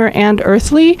 lunar, and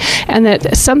earthly, and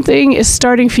that something is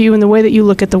starting for you in the way that you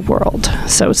look at the world.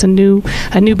 So it's a new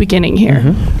beginning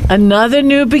here. Another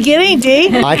new beginning, D.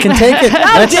 I can take it.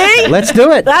 Let's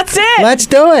do it. That's it. Let's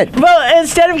do it. Well,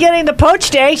 instead of getting the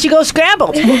poached eggs, you go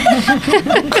scrambled.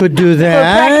 Could do For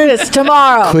that. breakfast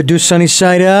tomorrow. Could do sunny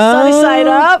side up. Sunny side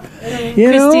up.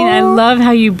 You know? Christine, I love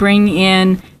how you bring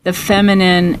in the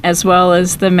feminine as well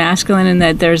as the masculine, and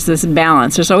that there's this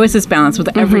balance. There's always this balance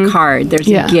with every card. There's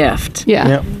a gift. Yeah.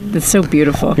 Yep. That's so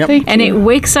beautiful. Yep. Thank you. It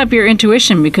wakes up your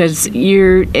intuition because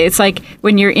it's like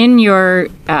when you're in your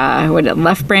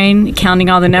left brain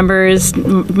counting all the numbers,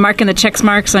 marking the check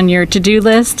marks on your to-do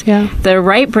list. Yeah. The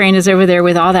right brain is over there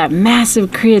with all that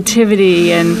massive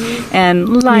creativity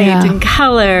and light and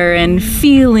color and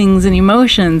feelings and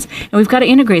emotions. And we've got to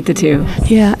integrate the two.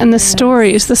 Yeah, and the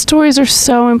stories. The stories are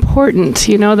so important.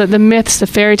 You know, that the myths, the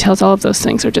fairy tales, all of those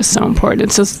things are just so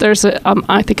important. So there's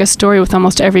I think a story with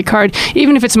almost every card,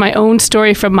 even if it's my own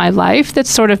story from my life that's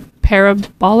sort of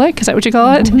parabolic. Is that what you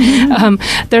call it?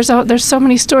 There's so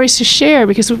many stories to share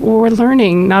because we're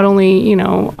learning not only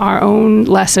our own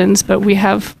lessons, but we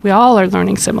all are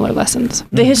learning similar lessons.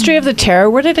 The history of the tarot,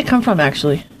 where did it come from,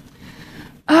 actually?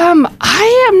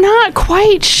 I am not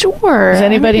quite sure. Does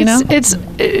anybody know?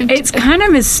 It's kind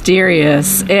of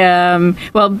mysterious.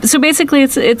 So basically,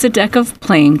 it's a deck of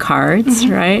playing cards,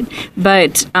 right?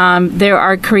 But there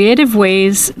are creative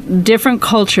ways different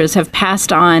cultures have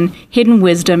passed on hidden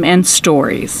wisdom and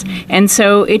stories, and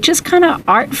so it just kind of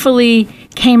artfully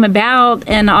came about,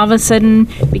 and all of a sudden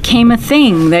became a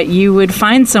thing that you would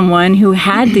find someone who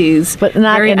had these But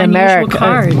not very in unusual America,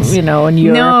 cards. in Europe.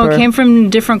 No, or- it came from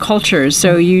different cultures.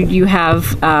 So you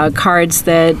have cards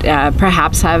that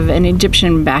perhaps have an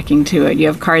Egyptian backing to it. You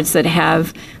have cards that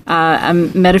have a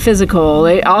metaphysical,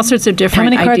 all sorts of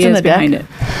different many cards in ideas the deck? behind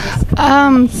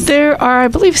it. There are, I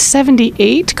believe,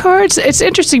 78 cards. It's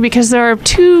interesting because there are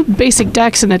two basic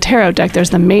decks in the tarot deck.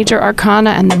 There's the Major Arcana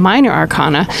and the Minor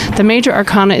Arcana. The Major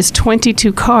Arcana is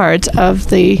 22 cards of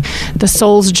the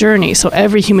soul's journey. So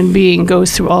every human being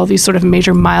goes through all these sort of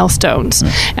major milestones.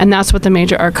 And that's what the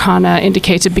Major Arcana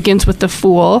indicates. It begins with the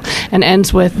Fool and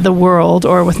ends with the world,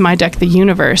 or with my deck, the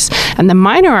universe. And the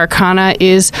Minor Arcana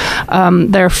is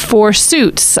there are 4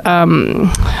 suits.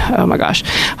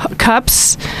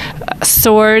 Cups,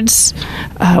 swords,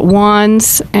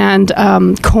 wands, and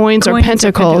coins or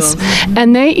pentacles.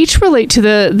 And they each relate to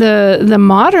the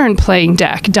modern playing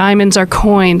deck. Diamonds are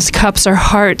coins, cups are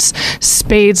hearts,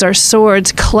 spades are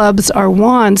swords, clubs are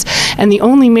wands. And the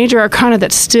only major arcana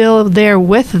that's still there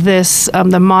with this,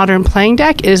 the modern playing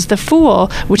deck, is the Fool,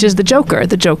 which is the Joker.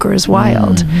 The Joker is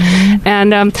wild.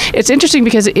 And it's interesting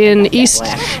because in Sherry,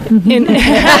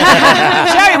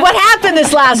 what happened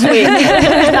this last week?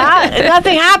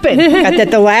 Nothing happened. Got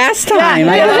that the last time.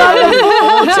 I love the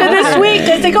Fool to this week.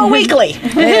 They go weekly.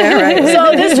 Yeah, right.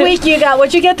 So this week you got,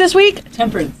 what'd you get this week?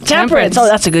 Temperance. Oh,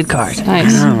 that's a good card.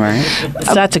 Nice. All right.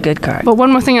 That's a good card. But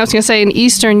one more thing I was going to say, in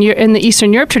the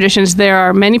Eastern Europe traditions, there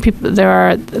are many people. There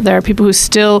are people who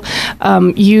still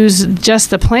use just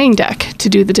the playing deck to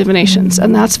do the divinations,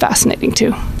 and that's fascinating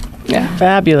too. Yeah.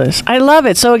 Fabulous. I love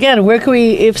it. So again, where can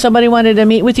we, if somebody wanted to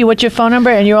meet with you, what's your phone number?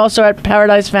 And you're also at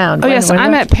Paradise Found. Oh, yes.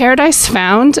 I'm at Paradise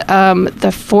Found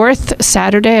the fourth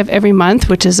Saturday of every month,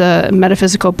 which is a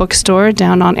metaphysical bookstore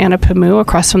down on Anapamu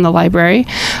across from the library.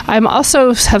 I'm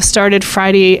also have started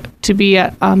Friday to be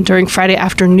at, during Friday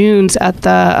afternoons at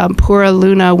the Pura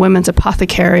Luna Women's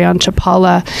Apothecary on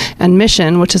Chapala and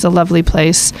Mission, which is a lovely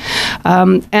place.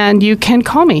 And you can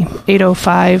call me,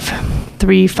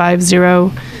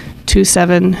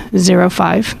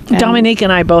 805-350-2705. Dominique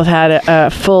and I both had a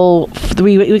full.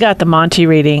 We got the Monty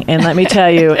reading, and let me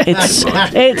tell you, it's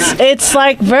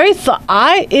like very.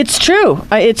 It's true.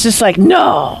 It's just like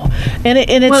no, and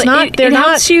it's not. It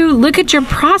helps you look at your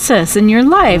process in your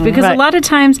life, because a lot of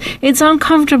times it's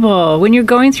uncomfortable when you're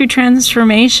going through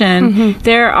transformation. Mm-hmm.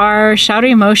 There are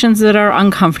shouty emotions that are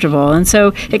uncomfortable, and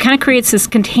so it kind of creates this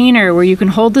container where you can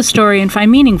hold the story and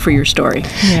find meaning for your story.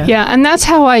 Yeah, and that's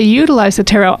how I utilize the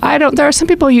tarot. There are some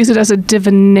people who use it as a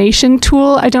divination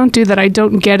tool. I don't do that. I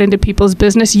don't get into people's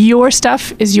business. Your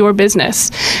stuff is your business.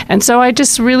 And so I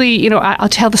just really, I'll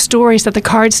tell the stories that the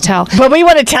cards tell. But we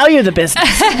want to tell you the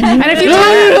business. And if you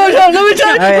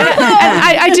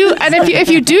I do, and if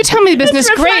you do tell me the business,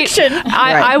 great.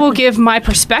 I will give my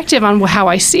perspective on how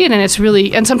I see it, and it's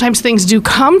really, and sometimes things do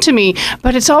come to me,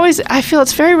 but it's always, I feel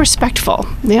it's very respectful.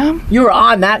 Yeah. You were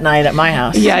on that night at my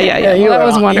house. Yeah. That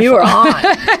was wonderful. You were on.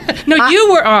 No,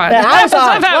 you were on. I was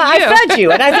on. Well, I fed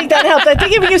you, and I think that helps. I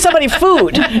think if you give somebody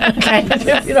food, okay,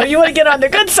 you want to get on the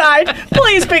good side,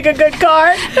 please pick a good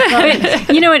card.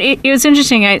 But you know what? It was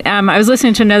interesting. I was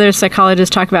listening to another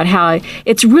psychologist talk about how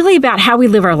it's really about how we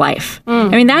live our life. I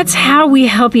mean, that's how we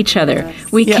help each other.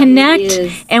 We connect,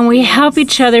 and we help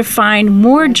each other find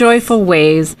more joyful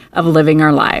ways of living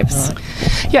our lives.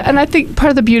 Yeah, and I think part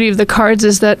of the beauty of the cards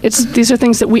is that these are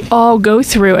things that we all go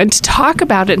through, and to talk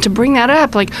about it and to bring that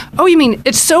up, like, oh, you mean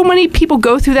it's so many people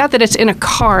go through that it's in a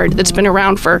card that's been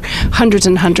around for hundreds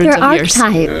and hundreds of years.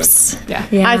 Archetypes. Yeah.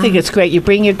 I think it's great. You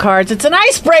bring your cards. It's an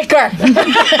icebreaker.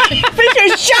 If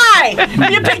you're shy,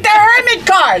 you pick the hermit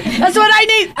card. That's what I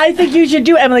need. I think you should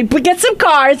do, Emily. Get some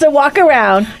cards and walk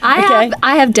around.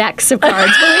 I have decks of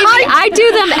cards. Believe me, I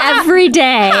do them every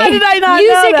day. How did I not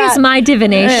know Music that? is my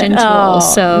divination tool.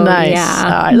 So nice. yeah.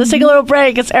 All right, let's take a little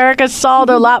break. It's Erica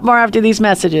Saldo. A lot more after these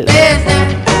messages.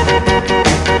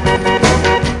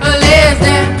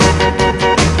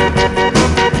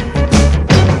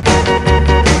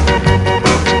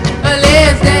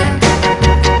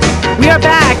 We are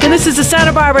back, and this is the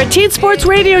Santa Barbara Teen Sports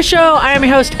Radio Show. I am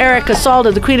your host, Erica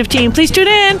Saldo, the Queen of Teen. Please tune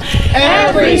in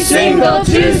every single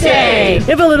Tuesday. We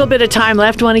have a little bit of time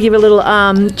left. Want to give a little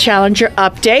Challenger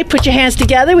update. Put your hands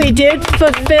together. We did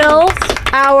fulfill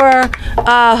our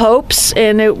hopes,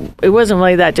 and it wasn't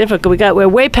really that difficult. We're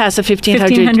way past the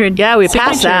 1,500. Yeah, we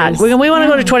passed that. We want to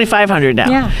go to 2,500 now.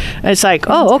 Yeah. It's like,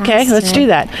 okay, let's do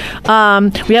that.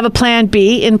 We have a plan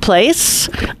B in place,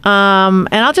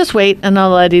 and I'll just wait, and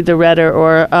I'll let either Retta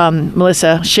or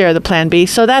Melissa share the plan B.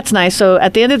 So that's nice. So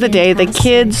at the end of the day, the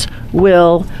kids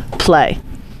will play.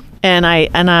 And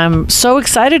I'm so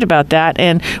excited about that.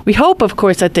 And we hope, of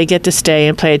course, that they get to stay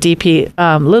and play at DP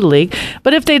Little League.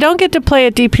 But if they don't get to play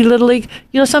at DP Little League,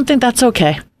 something, that's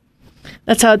okay.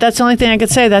 That's the only thing I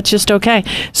could say. That's just okay.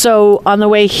 So on the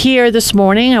way here this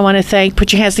morning, I want to thank,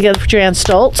 put your hands together for Joanne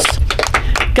Stoltz.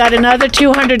 Got another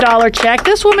 $200 check.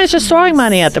 This woman's just throwing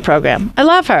money at the program. I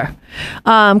love her.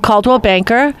 Caldwell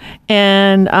Banker.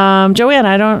 And Joanne,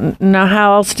 I don't know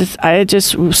how else to, I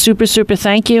just super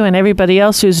thank you, and everybody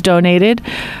else who's donated.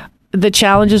 The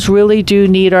challenges really do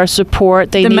need our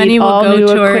support. They the need money will all go new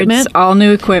towards equipment. all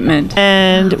new equipment.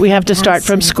 And we have to start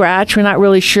from scratch. We're not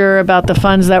really sure about the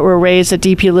funds that were raised at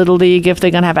DP Little League, if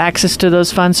they're going to have access to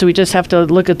those funds. So we just have to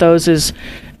look at those as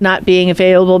not being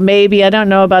available. Maybe. I don't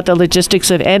know about the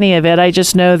logistics of any of it. I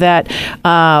just know that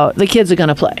the kids are going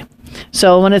to play.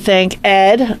 So I want to thank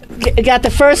Ed. Got the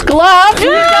first glove. You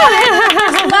got it. The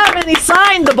first glove, and he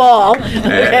signed the ball.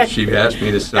 Yeah, she asked me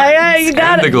to sign you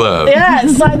got the glove. Yeah,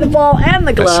 signed the ball and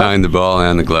the glove. I signed the ball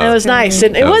and the glove. It was nice.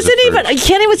 And it That was wasn't the even, first. I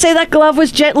can't even say that glove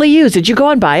was gently used. Did you go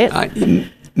and buy it?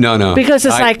 No. Because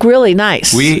it's like really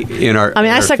nice.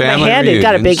 I stuck my hand in.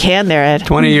 Got a big hand there, Ed.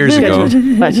 20 years ago,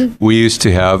 What? we used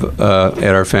to have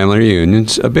at our family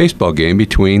reunions a baseball game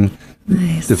between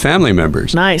the family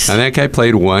members. Nice. And that guy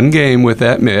played one game with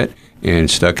that mitt, and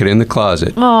stuck it in the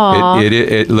closet. Aw.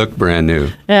 It looked brand new.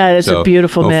 Yeah, it's a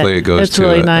beautiful mitt. Hopefully it goes It's to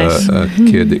really nice. a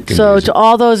kid that can So use to it.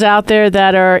 all those out there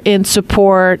that are in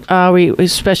support, we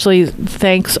especially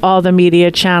thanks all the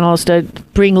media channels to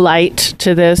bring light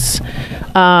to this.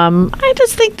 I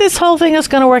just think this whole thing is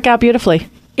going to work out beautifully.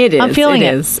 It is. I'm feeling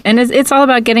it. is. And it's all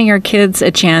about getting our kids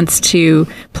a chance to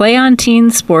play on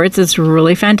teen sports. It's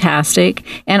really fantastic.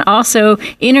 And also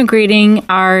integrating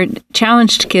our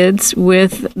challenged kids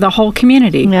with the whole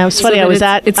community. Yeah, it was funny. So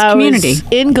that it's community. was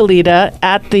in Goleta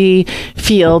at the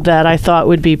field that I thought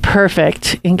would be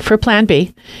perfect for Plan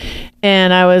B.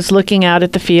 And I was looking out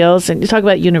at the fields, and you talk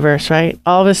about universe, right?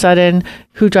 All of a sudden,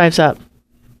 who drives up?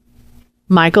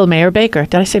 Michael Mayor Baker.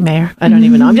 Did I say mayor? I don't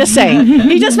even know. I'm just saying.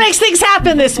 He just makes things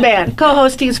happen, this man.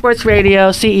 Co-host Teen Sports Radio,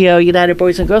 CEO, United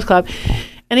Boys and Girls Club.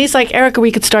 And he's like, Erica,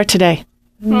 we could start today.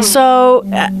 So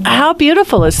how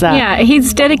beautiful is that? Yeah,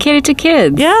 he's dedicated to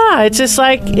kids. Yeah, it's just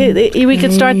like we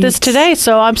could start this today.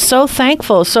 So I'm so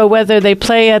thankful. So whether they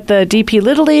play at the DP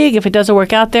Little League, if it doesn't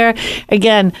work out there,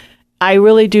 again, I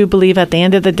really do believe at the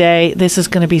end of the day, this is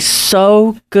going to be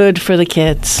so good for the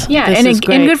kids. Yeah, This is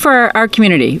great. and good for our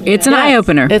community. It's an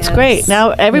eye-opener. It's great.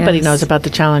 Now everybody Yes. knows about the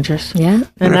Challengers. Yeah. And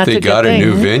And if that's they a good got a thing.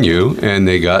 new venue and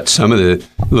they got some of the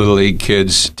Little League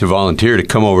kids to volunteer to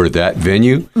come over to that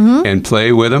venue and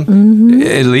play with them,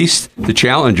 at least the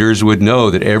challengers would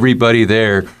know that everybody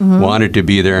there wanted to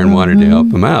be there and wanted to help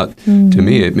them out. To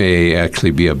me, it may actually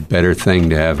be a better thing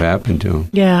to have happen to them.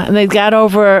 Yeah, and they got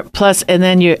over plus, and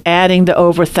then you're adding the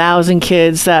over 1,000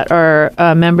 kids that are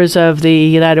members of the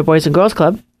United Boys and Girls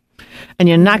Club, and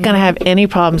you're not going to have any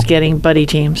problems getting buddy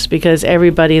teams because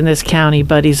everybody in this county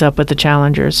buddies up with the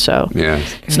Challengers. So Yeah.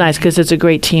 it's nice because it's a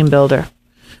great team builder.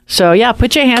 So yeah,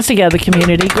 put your hands together,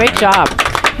 community. Great job.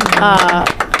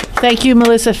 Thank you,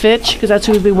 Melissa Fitch, because that's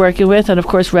who we've been working with, and of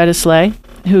course, Retta Slay,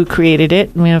 who created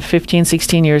it 15,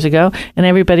 16 years ago, and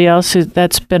everybody else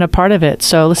that's been a part of it.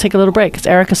 So let's take a little break. It's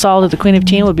Erica Salda, the Queen of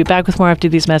Teen. We'll be back with more after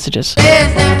these messages.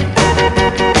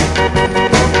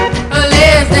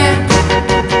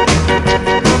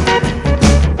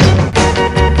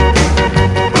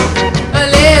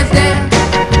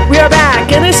 We are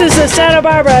back, and this is the Santa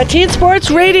Barbara Teen Sports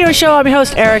Radio Show. I'm your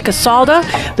host, Erica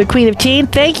Salda, the Queen of Teen.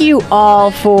 Thank you all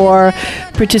for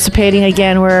participating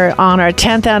again. We're on our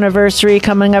 10th anniversary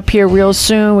coming up here real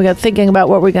soon. We got thinking about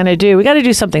what we're going to do. We got to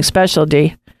do something special,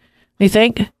 D. You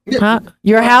think? Huh?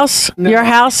 Your house? No. Your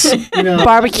house? No.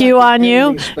 Barbecue on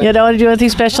you? You don't want to do anything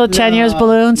special? 10 years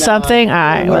balloon? No. Something? All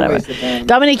right, Don't whatever. waste the time.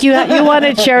 Dominique, you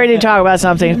wanted Sherry to talk about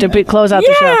something to close out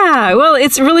the show. Yeah, well,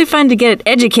 it's really fun to get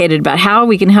educated about how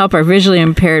we can help our visually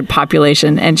impaired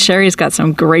population, and Sherry's got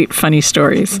some great funny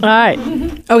stories. All right.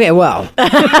 Okay, well,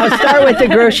 I'll start with the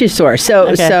grocery store.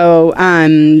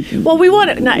 Okay. Well, we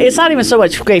want to, it's not even so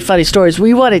much great funny stories.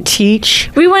 We want to teach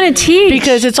We want to teach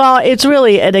because it's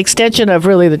really an extension of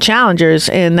really the Challengers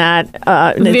in that it's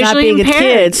not Visually being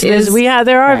impaired kids.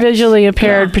 There are visually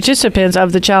impaired participants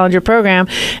of the Challenger program,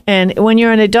 and when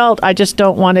you're an adult, I just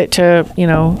don't want it to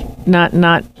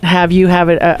not have you have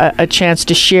a chance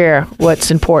to share what's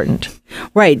important.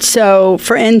 Right. So,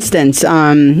 for instance,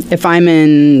 if I'm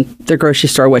in the grocery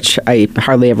store, which I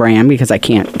hardly ever am because I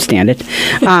can't stand it,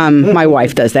 my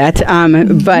wife does that.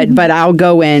 But I'll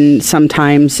go in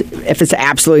sometimes if it's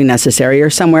absolutely necessary or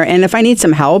somewhere, and if I need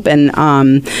some help, and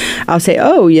I'll say,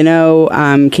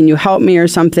 can you help me or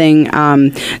something?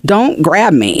 Don't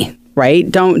grab me.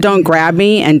 Right? Don't grab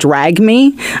me and drag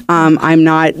me. I'm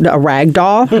not a rag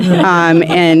doll.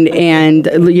 And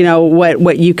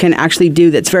what you can actually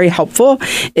do that's very helpful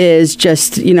is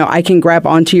just I can grab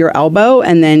onto your elbow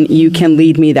and then you can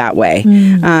lead me that way.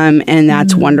 And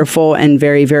that's wonderful and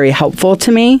very, very helpful to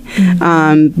me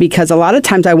because a lot of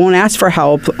times I won't ask for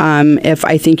help if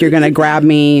I think you're going to grab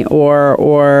me or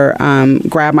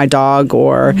grab my dog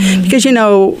or because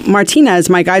Martinez,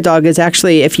 my guide dog, is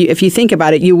actually if you think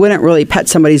about it, you wouldn't really pet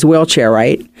somebody's wheelchair,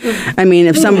 right? I mean,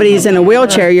 if somebody's in a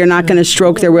wheelchair, you're not going to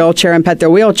stroke their wheelchair and pet their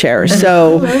wheelchair.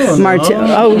 So,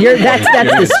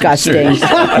 that's disgusting.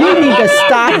 You need to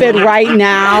stop it right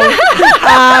now.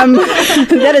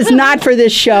 That is not for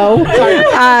this show.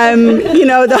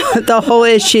 The whole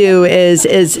issue is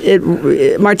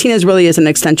Martinez really is an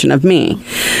extension of me,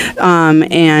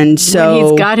 and so when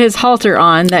he's got his halter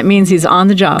on, that means he's on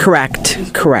the job. Correct.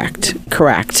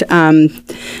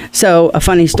 So a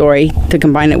funny story. story to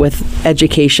combine it with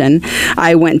education.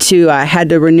 I had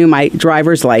to renew my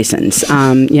driver's license.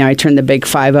 I turned the big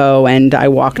 50 and I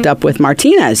walked up with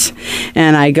Martinez,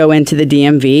 and I go into the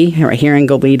DMV right here in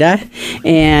Goleta,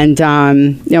 and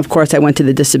of course I went to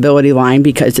the disability line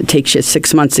because it takes you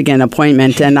 6 months to get an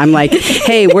appointment, and I'm like,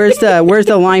 hey, where's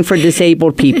the line for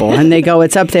disabled people? And they go,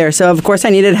 it's up there. So of course I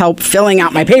needed help filling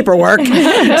out my paperwork.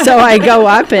 So I go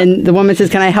up and the woman says,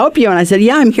 can I help you? And I said,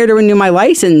 yeah, I'm here to renew my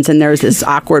license. And there's this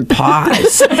awkward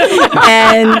pause.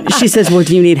 And she says, well,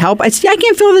 do you need help? I said, yeah, I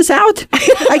can't fill this out.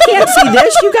 I can't see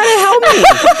this. You got to help me.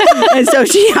 And so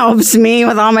she helps me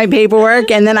with all my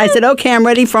paperwork. And then I said, okay, I'm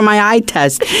ready for my eye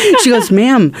test. She goes,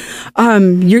 ma'am,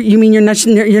 you mean you're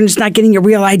just not getting your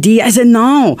real ID? I said,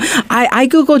 no, I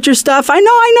Googled your stuff. I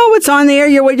know what's on there.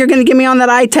 What you're going to give me on that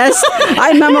eye test.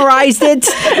 I memorized it.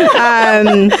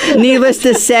 Needless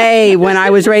to say, when I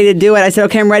was ready to do it, I said,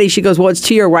 okay, I'm ready. She goes, well, it's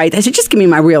to your right. I said, just give me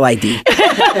my real ID.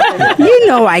 You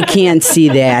know I can't see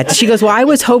that. She goes, well, I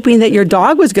was hoping that your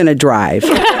dog was going to drive.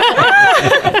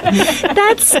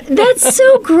 That's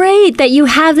so great that you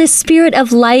have this spirit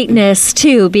of lightness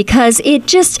too, because it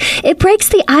breaks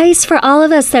the ice for all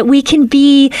of us that we can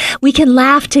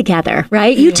laugh together,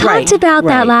 right? You talked about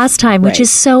that last time, which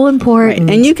is so important.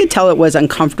 Right. And you could tell it was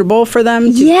uncomfortable for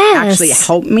them to actually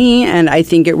help me, and I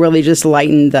think it really just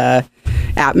lightened the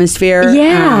atmosphere.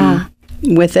 Yeah.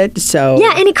 With it, so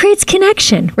and it creates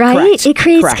connection, right? Correct. It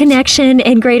creates connection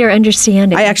and greater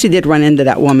understanding. I actually did run into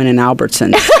that woman in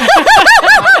Albertson.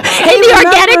 In the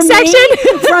organic section?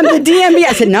 From the DMV.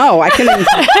 I said, no, I couldn't. Who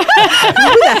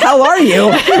the hell are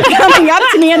you? Coming up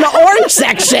to me in the orange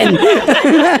section.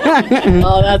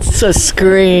 Oh, that's a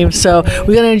scream. So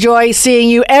we're going to enjoy seeing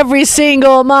you every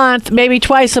single month, maybe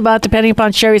twice a month, depending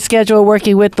upon Sherry's schedule,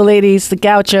 working with the ladies, the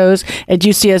gauchos at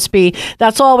UCSB.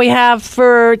 That's all we have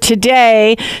for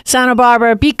today. Santa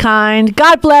Barbara, be kind.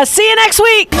 God bless. See you next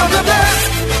week.